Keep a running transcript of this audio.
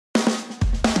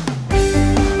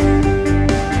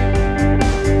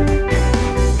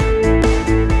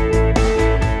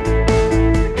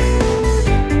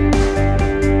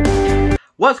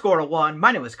What's going on?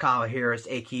 My name is Kyle Harris,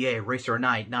 aka Racer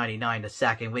Knight 99 the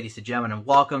second, ladies and gentlemen, and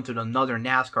welcome to another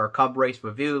NASCAR Cup Race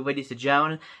review, ladies and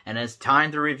gentlemen. And it's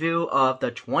time to review of the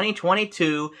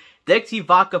 2022 Dixie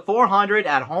Vodka 400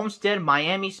 at Homestead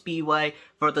Miami Speedway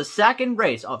for the second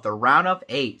race of the round of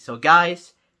 8. So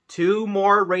guys, 2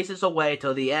 more races away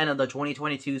till the end of the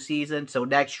 2022 season. So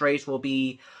next race will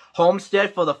be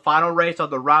Homestead for the final race of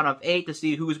the round of 8 to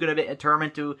see who's going to be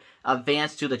determined to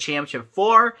advance to the championship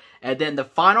 4. And then the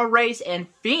final race in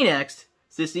Phoenix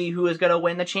to see who is going to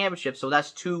win the championship. So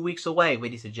that's 2 weeks away,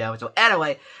 ladies and gentlemen. So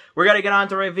anyway, we're going to get on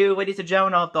to review, ladies and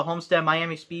gentlemen, of the Homestead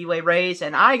Miami Speedway race.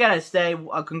 And I got to say,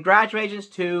 congratulations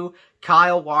to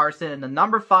Kyle Larson in the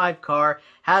number 5 car.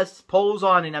 Has pulls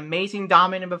on an amazing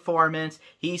dominant performance.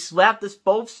 He swept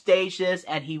both stages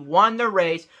and he won the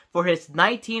race for his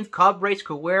 19th Cup Race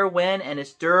career win and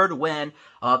his 3rd win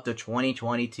of the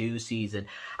 2022 season.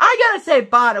 I gotta say,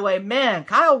 by the way, man,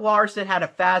 Kyle Larson had a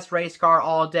fast race car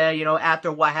all day. You know,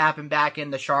 after what happened back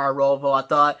in the Charlotte, I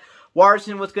thought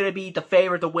Larson was going to be the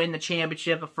favorite to win the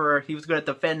championship. He was going to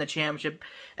defend the championship,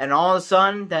 and all of a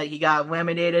sudden that he got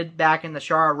eliminated back in the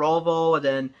Charlotte,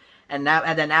 and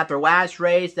then after last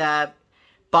race that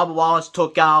Bubba Wallace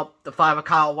took out the 5 of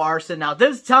Kyle Larson. Now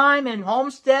this time in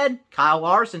Homestead, Kyle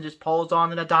Larson just pulls on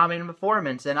to the dominant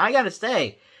performance, and I gotta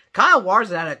say, Kyle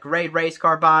Larson had a great race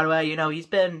car. By the way, you know he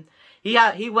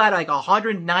led like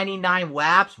 199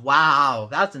 laps. Wow,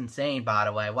 that's insane. By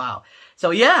the way, wow.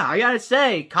 So yeah, I gotta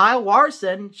say, Kyle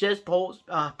Larson just pulls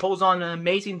on an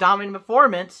amazing dominant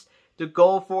performance to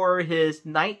go for his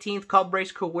 19th Cup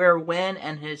Race career win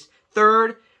and his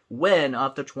 3rd win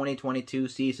of the 2022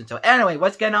 season. So anyway,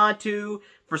 let's get on to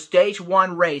for stage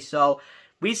 1 race. So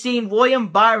we've seen William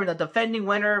Byron, the defending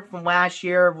winner from last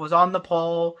year, was on the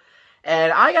pole.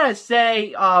 And I gotta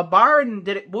say,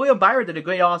 William Byron did a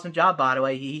great, awesome job, by the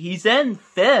way. He's in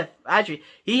 5th. Actually,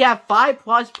 he had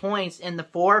 5+ points in the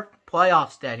 4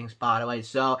 playoff standings, by the way.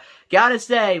 So, gotta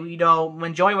say, you know,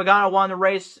 when Joey Logano won the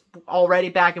race already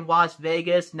back in Las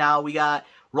Vegas, now we got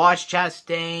Ross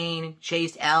Chastain,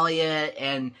 Chase Elliott,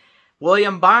 and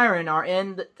William Byron are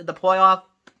in the playoff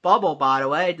bubble, by the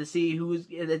way, to see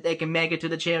if they can make it to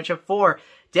the championship 4.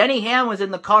 Denny Hamlin's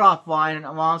in the cutoff line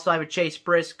alongside with Chase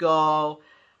Briscoe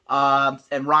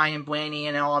and Ryan Blaney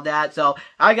and all that. So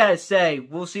I gotta say,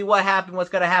 we'll see what's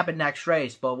gonna happen next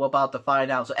race, but we're about to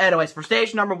find out. So anyways, for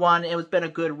stage number 1, it was been a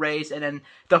good race, and then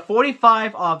the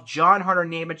 45 of John Hunter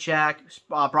Nemechek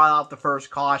brought out the first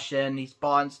caution. He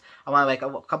spawns around like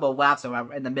a couple of laps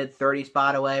in the mid-30s,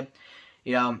 by the way.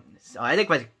 You know, so I think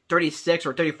it was 36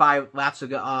 or 35 laps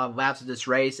of this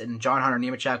race, and John Hunter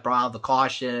Nemechek brought out the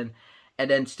caution. And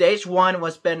then stage 1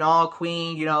 was been all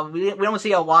clean. You know, we don't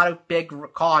see a lot of big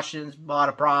cautions, a lot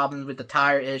of problems with the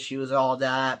tire issues and all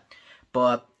that.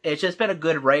 But it's just been a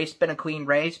good race, been a clean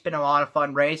race, been a lot of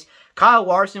fun race. Kyle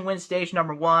Larson wins stage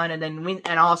number 1,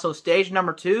 and also stage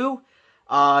number 2,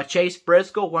 Chase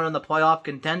Briscoe, one of the playoff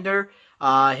contender,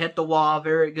 hit the wall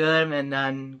very good, and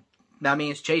then that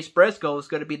means Chase Briscoe is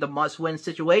going to be the must-win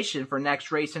situation for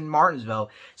next race in Martinsville.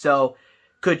 So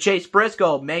could Chase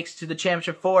Briscoe makes to the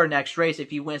championship 4 next race if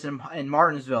he wins in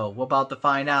Martinsville? We're about to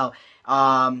find out.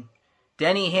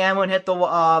 Denny Hamlin hit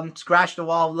scratched the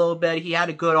wall a little bit. He had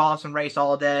a good, awesome race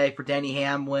all day for Denny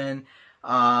Hamlin.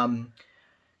 And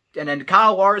then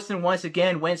Kyle Larson once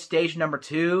again wins stage number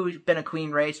 2. It's been a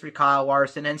clean race for Kyle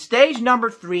Larson. And stage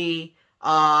number 3,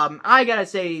 I gotta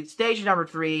say, stage number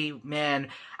 3, man,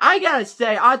 I gotta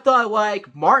say, I thought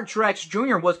like Martin Truex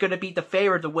Jr. was gonna be the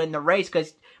favorite to win the race,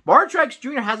 because Martin Truex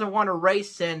Jr. hasn't won a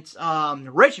race since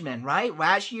Richmond, right?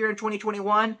 Last year in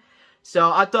 2021.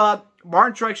 So I thought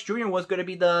Martin Truex Jr. was going to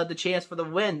be the chance for the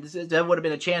win. That would have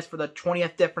been a chance for the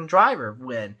 20th different driver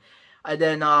win. And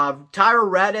then Tyler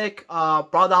Reddick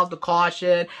brought out the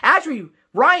caution. Actually,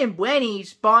 Ryan Blaney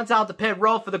spawns out the pit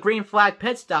road for the green flag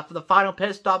pit stop for the final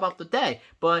pit stop of the day.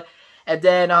 And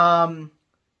then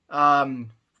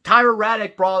Tyler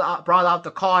Reddick brought out the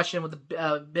caution with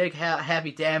the big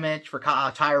heavy damage for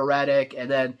Tyler Reddick, and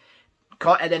then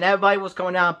everybody was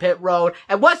coming down pit road.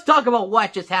 And let's talk about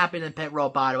what just happened in pit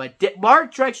road, by the way. Martin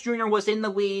Truex Jr. was in the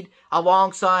lead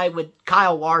alongside with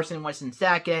Kyle Larson was in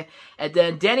 2nd, and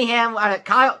then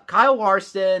Kyle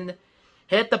Larson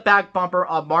hit the back bumper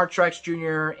of Martin Truex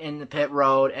Jr. in the pit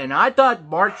road, and I thought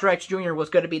Martin Truex Jr.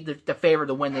 was going to be the favorite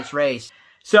to win this race.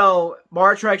 So,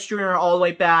 Martin Truex Jr. all the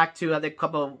way back to, I think, a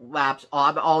couple of laps,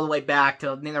 all the way back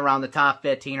to around the top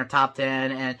 15 or top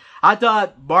 10. And I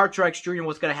thought Martin Truex Jr.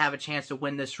 was going to have a chance to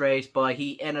win this race, but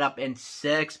he ended up in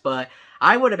 6th. But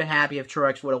I would have been happy if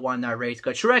Truex would have won that race,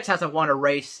 because Truex hasn't won a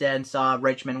race since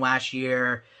Richmond last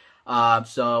year.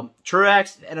 So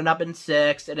Truex ended up in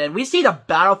 6th, and then we see the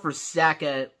battle for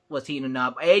 2nd was heating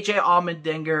up. AJ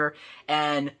Allmendinger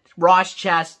and Ross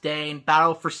Chastain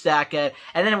battle for 2nd,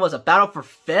 and then it was a battle for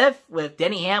 5th with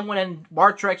Denny Hamlin and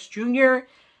Mark Truex Jr.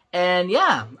 And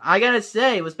yeah, I gotta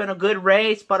say, it's been a good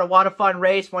race, but a lot of fun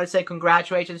race. Want to say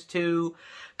congratulations to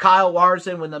Kyle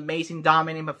Larson with an amazing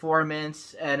dominating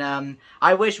performance. And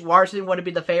I wish Larson would have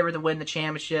been the favorite to win the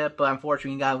championship, but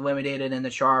unfortunately he got eliminated in the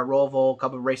Charlotte Roval a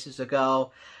couple of races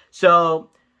ago.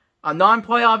 So, a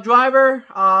non-playoff driver,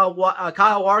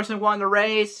 Kyle Larson won the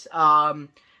race.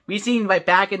 We've seen like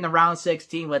back in the round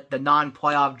 16 with the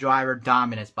non-playoff driver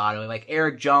dominance, by the way. Like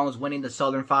Eric Jones winning the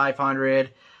Southern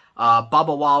 500.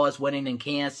 Bubba Wallace winning in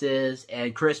Kansas,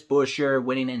 and Chris Buescher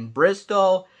winning in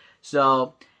Bristol.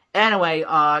 So, anyway,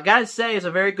 I gotta say, it's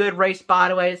a very good race, by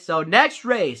the way. So, next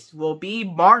race will be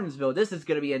Martinsville. This is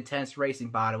gonna be intense racing,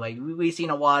 by the way. We've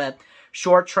seen a lot of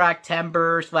short track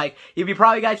timbers. Like, if you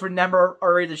probably guys remember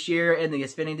earlier this year in the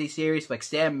Xfinity Series, like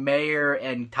Sam Mayer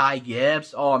and Ty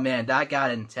Gibbs. Oh, man, that got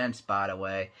intense, by the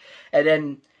way. And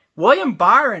then William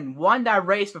Byron won that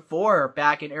race before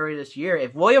back in earlier this year.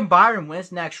 If William Byron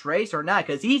wins next race or not,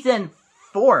 because he's in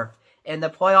 4th in the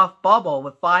playoff bubble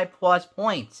with 5+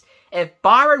 points. If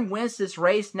Byron wins this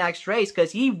race next race,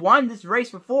 because he won this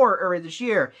race before earlier this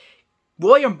year,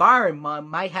 William Byron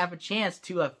might have a chance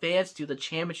to advance to the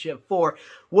championship 4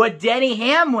 with Denny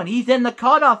Hamlin. He's in the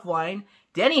cutoff line.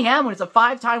 Denny Hamlin is a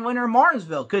 5-time winner in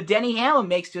Martinsville. Could Denny Hamlin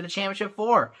make it to the championship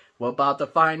 4? We're about to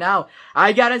find out.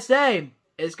 I gotta say,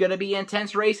 it's going to be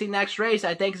intense racing next race.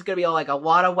 I think it's going to be like a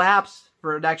lot of laps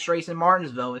for next race in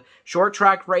Martinsville. Short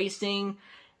track racing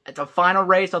at the final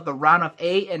race of the round of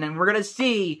 8. And then we're going to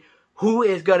see who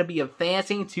is going to be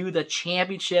advancing to the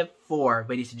championship 4,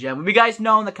 ladies and gentlemen. You guys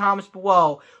know in the comments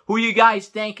below who you guys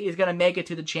think is going to make it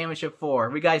to the championship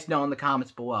 4. You guys know in the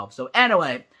comments below. So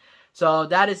anyway, so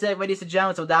that is it, ladies and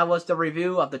gentlemen. So that was the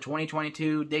review of the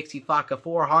 2022 Dixie Vodka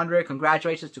 400.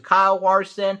 Congratulations to Kyle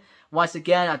Larson. Once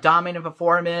again, a dominant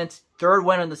performance, 3rd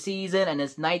win of the season, and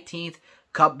his 19th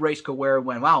Cup Race career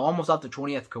win. Wow, almost up to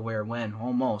 20th career win,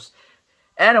 almost.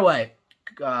 Anyway,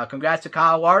 congrats to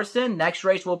Kyle Larson. Next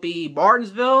race will be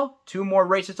Martinsville. 2 more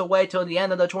races away till the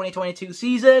end of the 2022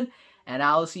 season, and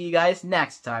I will see you guys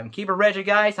next time. Keep it rigid,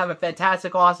 guys. Have a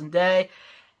fantastic, awesome day.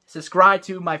 Subscribe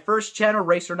to my first channel,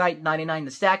 Racer Knight 99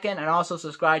 the second, and also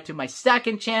subscribe to my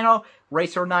second channel,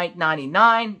 Racer Knight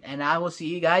 99, and I will see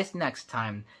you guys next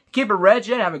time. Keep it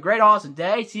rigid, have a great, awesome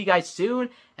day, see you guys soon,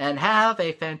 and have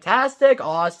a fantastic,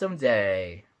 awesome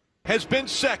day. Has been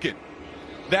second.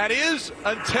 That is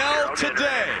until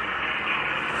today.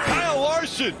 Kyle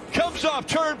Larson comes off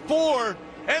turn 4,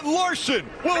 and Larson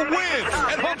will win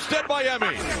at Homestead,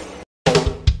 Miami.